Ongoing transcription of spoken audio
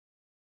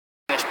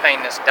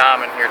painting this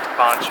diamond here at the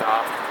pawn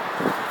shop.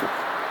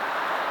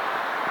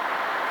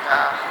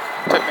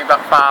 Took me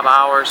about 5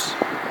 hours.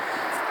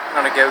 I'm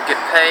gonna go get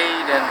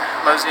paid and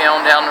mosey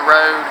on down the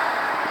road.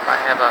 I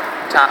have a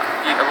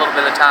little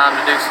bit of time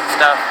to do some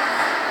stuff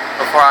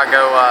before I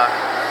go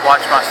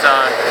watch my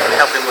son,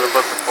 help him with a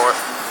book report.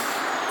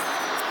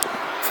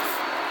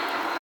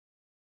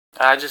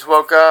 I just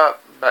woke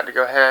up, about to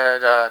go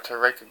ahead to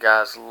rake a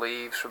guy's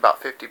leaves for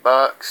about 50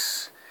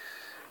 bucks.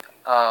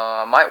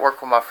 I might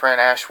work with my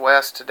friend Ash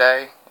West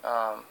today,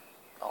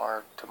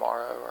 or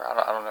tomorrow, or I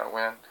don't know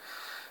when.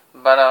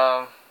 But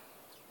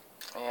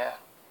yeah,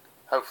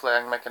 hopefully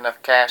I can make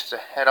enough cash to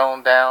head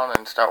on down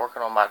and start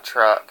working on my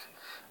truck.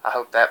 I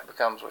hope that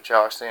becomes what y'all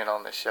are seeing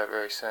on this show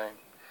very soon.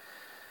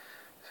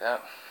 So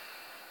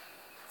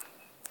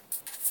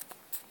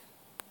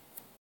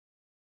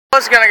I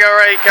was gonna go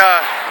rake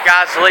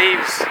guys'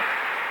 leaves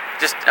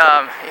just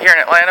here in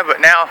Atlanta, but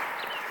now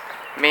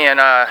me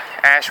and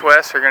Ash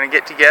West are gonna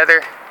get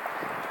together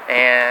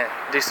and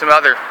do some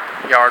other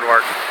yard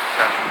work.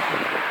 So.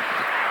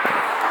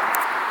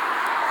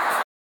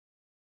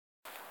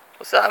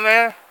 What's up,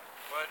 man?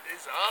 What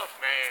is up,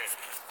 man?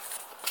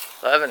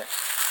 Loving it.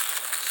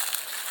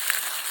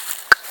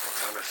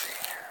 Let me see.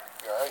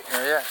 You alright?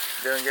 Oh yeah,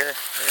 doing good.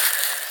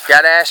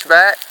 Got Ash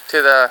back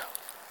to the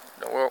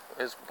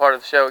is part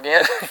of the show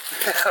again,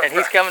 and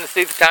he's coming to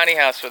see the tiny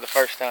house for the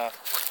first time.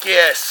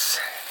 Yes.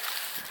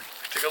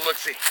 Take a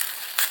look-see.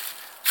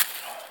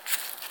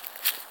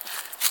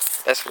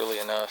 That's really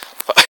enough.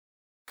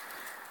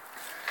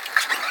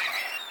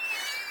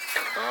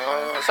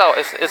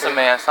 It's a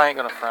mess. I ain't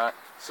gonna front.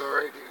 It's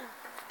alright, dude.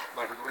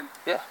 Mind if we go in?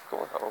 Yeah, of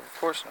course. Oh, of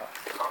course not.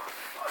 Oh,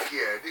 fuck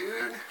yeah,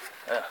 dude.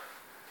 Yeah.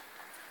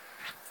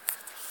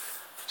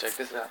 Check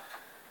this out.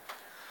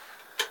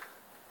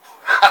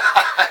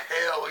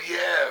 Hell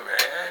yeah,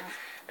 man.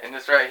 And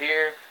this right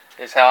here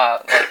is how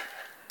I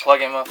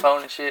plug in my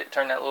phone and shit,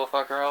 turn that little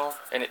fucker on,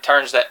 and it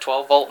turns that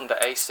 12 volt into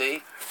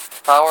AC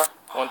power,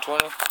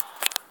 120.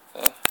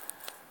 Yeah.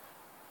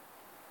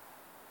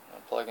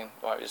 I'm plugging,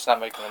 well, it's not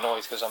making a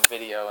noise because I'm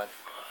videoing.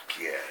 Fuck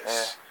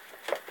yes.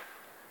 Yeah.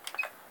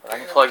 But I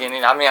can plug in,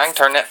 I mean, I can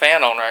turn that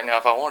fan on right now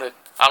if I wanted.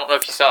 I don't know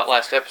if you saw it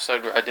last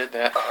episode where I did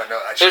that. Oh, no,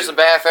 Here's the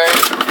bathroom.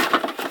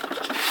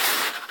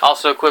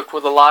 Also equipped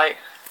with a light.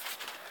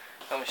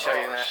 Let me show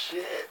you that.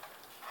 Shit.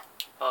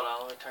 Hold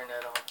on, let me turn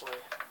that on for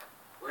you.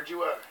 Where'd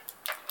you at?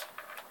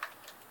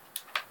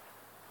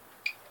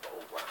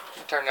 Oh, wow.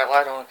 You can turn that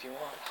light on if you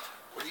want.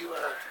 What do you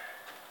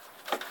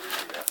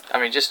I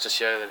mean, just to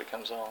show that it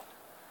comes on.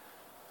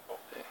 Oh.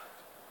 Yeah.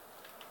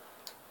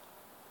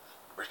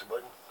 Where's the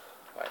button?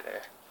 Right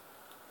there.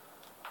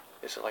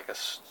 It's like a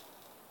switch.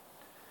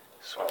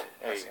 Oh,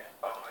 There you go.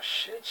 Oh,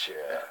 shit,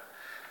 yeah.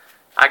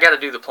 I got to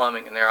do the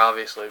plumbing in there,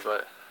 obviously,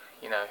 but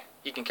you know,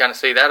 you can kind of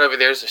see that over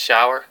there is the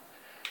shower.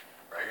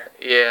 Right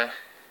here? Yeah,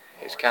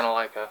 it's kind of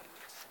like a.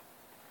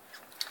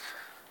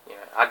 You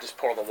know, I just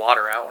pour the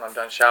water out when I'm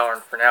done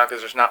showering for now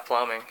because there's not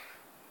plumbing,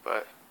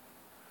 but.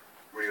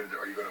 Are you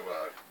gonna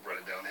run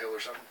it downhill or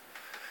something?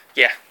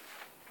 Yeah.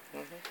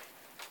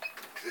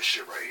 This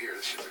shit right here,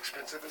 this shit's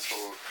expensive as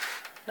fuck.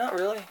 Not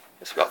really.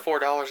 It's about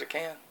 $4 a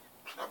can.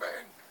 It's not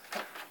bad.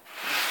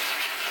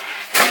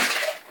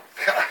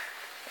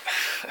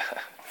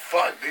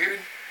 Fuck, dude.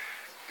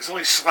 It's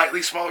only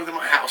slightly smaller than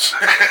my house.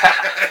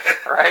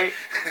 Right?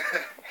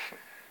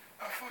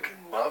 I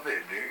fucking love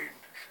it, dude.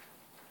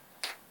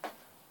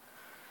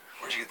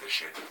 Where'd you get this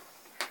shit?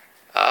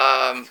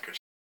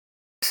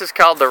 This is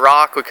called the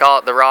rock. We call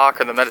it the rock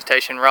or the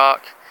meditation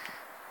rock.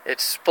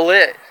 It's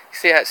split. You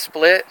see how it's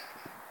split?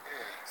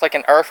 It's like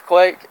an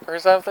earthquake or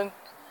something.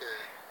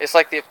 It's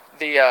like the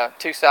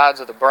two sides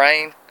of the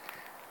brain.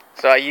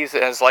 So I use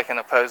it as like an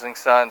opposing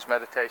sun's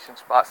meditation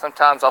spot.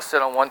 Sometimes I'll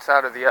sit on one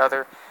side or the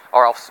other,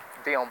 or I'll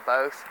be on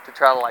both to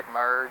try to like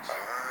merge.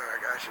 I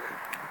got you.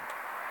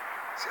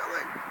 See,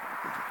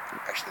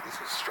 actually, this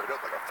is straight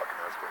up like a fucking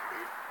earthquake,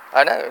 dude.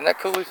 I know, isn't that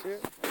cool as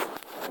shit?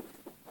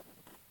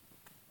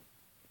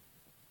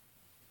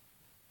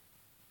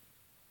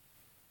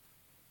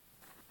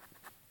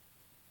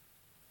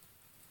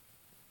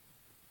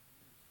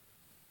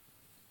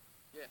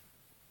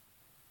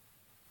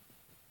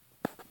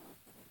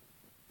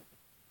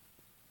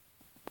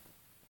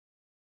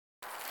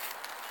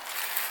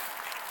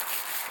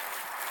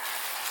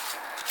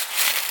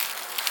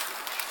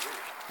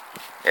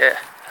 Yeah.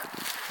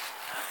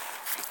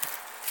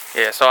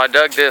 Yeah, so I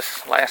dug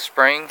this last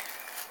spring.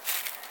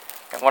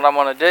 And what I'm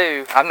going to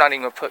do, I'm not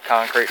even going to put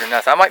concrete or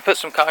nothing. I might put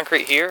some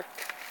concrete here,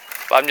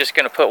 but I'm just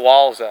going to put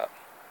walls up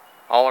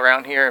all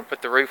around here and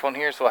put the roof on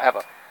here so I have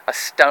a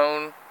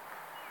stone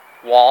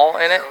wall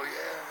in it. Hell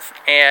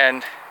yeah.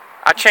 And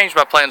I change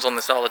my plans on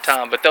this all the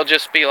time, but they'll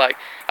just be like,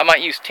 I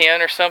might use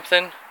tin or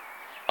something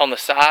on the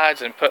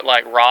sides and put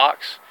like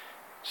rocks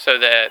so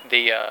that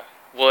the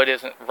wood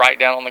isn't right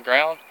down on the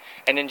ground.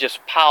 And then just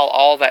pile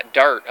all that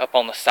dirt up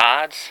on the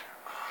sides,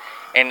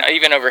 and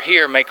even over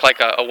here make like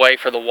a way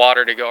for the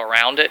water to go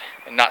around it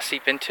and not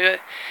seep into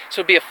it. So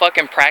it'll be a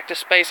fucking practice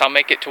space. I'll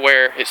make it to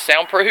where it's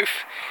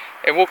soundproof,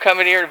 And we'll come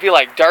in here and be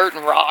like dirt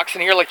and rocks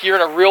in here like you're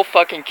in a real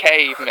fucking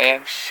cave,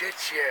 man. Shit,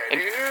 yeah,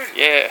 dude.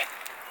 Yeah.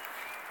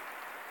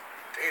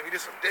 Damn, you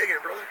did some digging,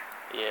 brother.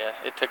 Yeah,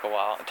 it took a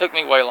while. It took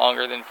me way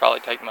longer than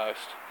probably take most.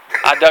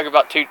 I dug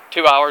about two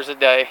hours a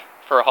day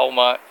for a whole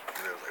month.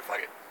 And I was like, fuck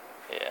it.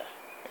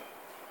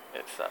 Yeah.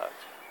 It sucked.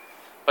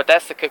 But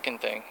that's the cooking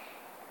thing.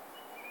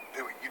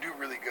 Dude, you do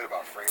really good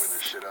about framing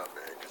this shit up,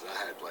 man, because I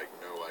had, like,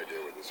 no idea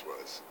what this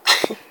was.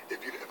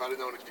 if I'd have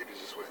known if you'd have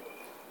just went,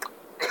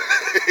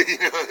 you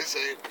know what I'm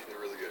saying? You did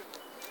really good.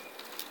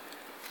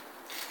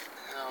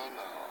 Hell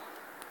no.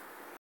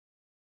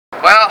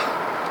 Well,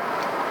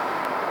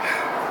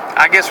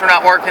 I guess we're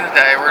not working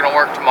today. We're going to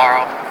work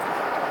tomorrow.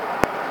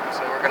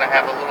 So we're going to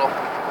have a little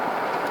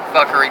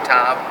fuckery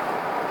time.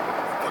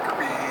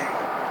 Fuckery.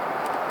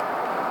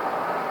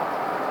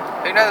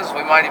 Who knows?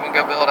 We might even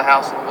go build a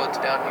house in the woods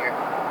down here.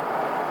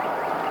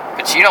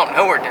 But you don't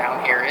know where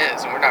down here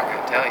is, and we're not going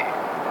to tell you.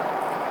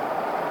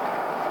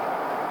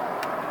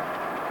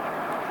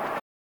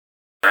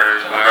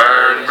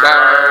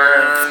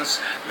 Burns.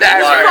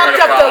 That's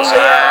fucked up the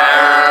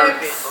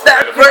lyrics.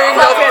 That bring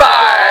the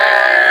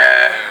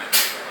fire.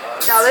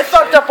 No, they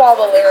fucked up all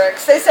the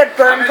lyrics. They said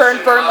burn,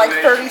 burn, burn like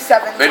 37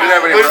 times. They didn't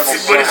have any rebel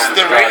songs. But it's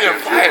the ring of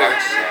fire.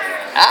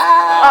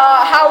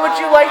 How would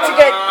you like to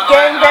get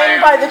gangbanged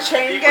by the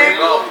chain gang?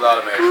 Hold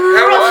on, man.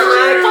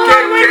 Hold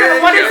on, wait a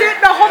minute. What is it?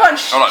 No, hold on.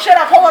 Shut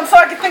up. Hold on, so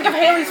I can think of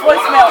Haley's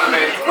voicemail.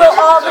 Will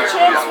all the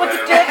chicks with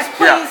the dicks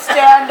please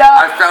stand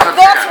up? I found a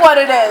That's band. what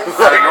it is.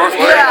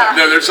 Yeah.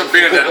 No, there's a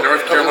band in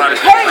North Carolina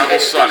called Hey, Rebel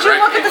did Sun, you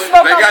right? look at the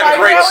smoke They on got fire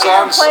great rail? They're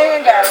songs.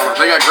 playing again.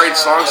 They got great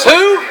songs.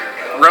 Who?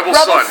 Rebel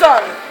Rebel Sun.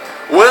 Sun.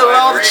 Will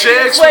all the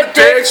chicks with the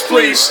dicks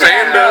please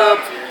stand up?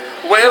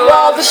 Will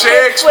all the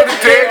chicks with the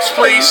dicks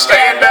please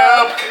stand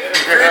up?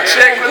 Good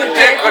chick with a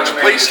dick, would you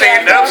please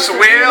stand up so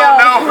we'll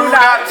know who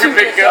not to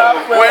pick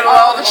up? Will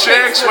all the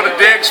chicks with the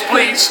dicks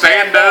please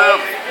stand up?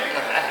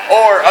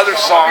 Or other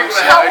songs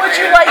How would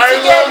you like to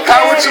get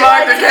How would you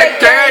like to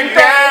get gang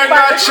banged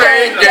by the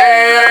chain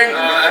gang?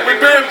 We've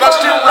been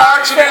busting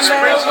rocks in this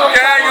prison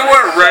gang and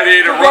we're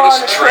ready to run us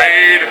a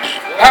trade.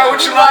 How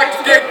would you like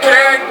to get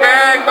gang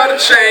banged by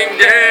the chain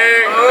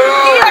gang?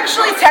 He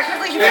actually,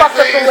 technically, he fucked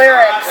up the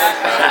lyrics.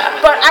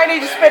 But I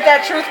need to spit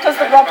that truth because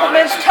the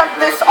Rumplemans took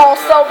this all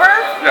sober,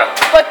 Yeah.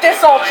 but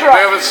this all They drunk.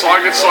 have a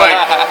song, it's like,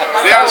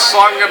 they have a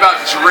song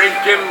about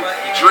drinking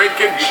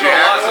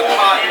Jack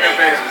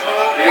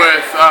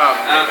with,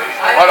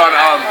 hold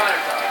on,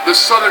 the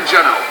Southern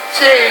General.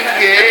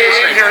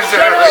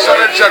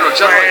 Southern General,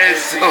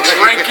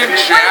 drinking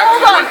Jack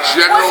Hold on. with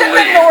General Was it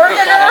the Lee.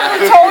 Northerner who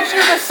told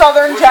you the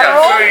Southern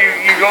General?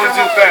 You're going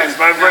too fast.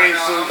 My brain's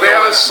so They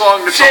have a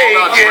song that's all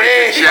about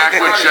drinking Jack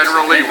with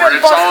General Lee, where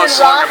it's all a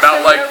song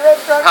about like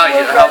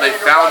how they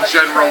found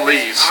General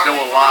Lee still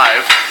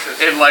alive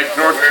in like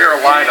North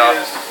Carolina,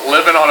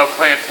 living on a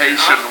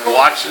plantation,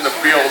 watching the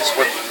fields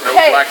with no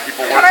Hey, black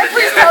people can I working.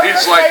 please tell And you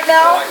he's this like, right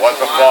now? what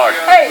the fuck?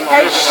 Hey,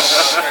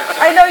 shh.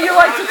 I know you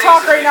like to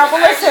talk right now,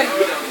 but listen.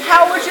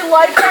 How would you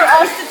like for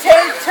us to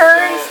take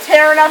turns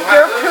tearing up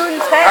your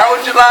poontang? How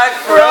would you like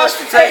for us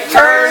to take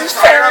turns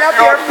tearing up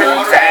your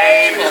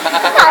poontang?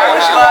 How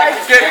would you like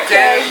to get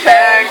gang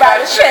banged by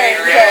the chain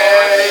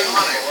gang?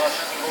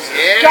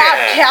 God,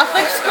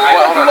 Catholic school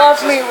would love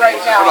me right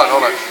now.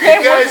 Hold on. They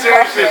You guys would are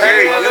love actually me.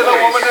 very A good.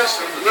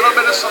 little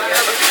bit of something.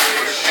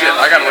 Shit,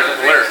 I gotta look at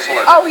the lyrics. Hold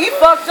on. Oh, he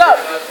fucked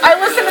up. I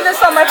listened to this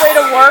on my way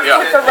to work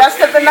Yeah. with the rest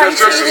of the Because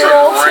this is a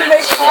 19-year-olds who great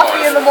make coffee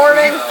song. in the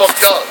morning.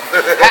 Fucked up.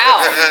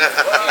 How?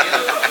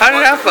 How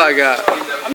did I fuck up?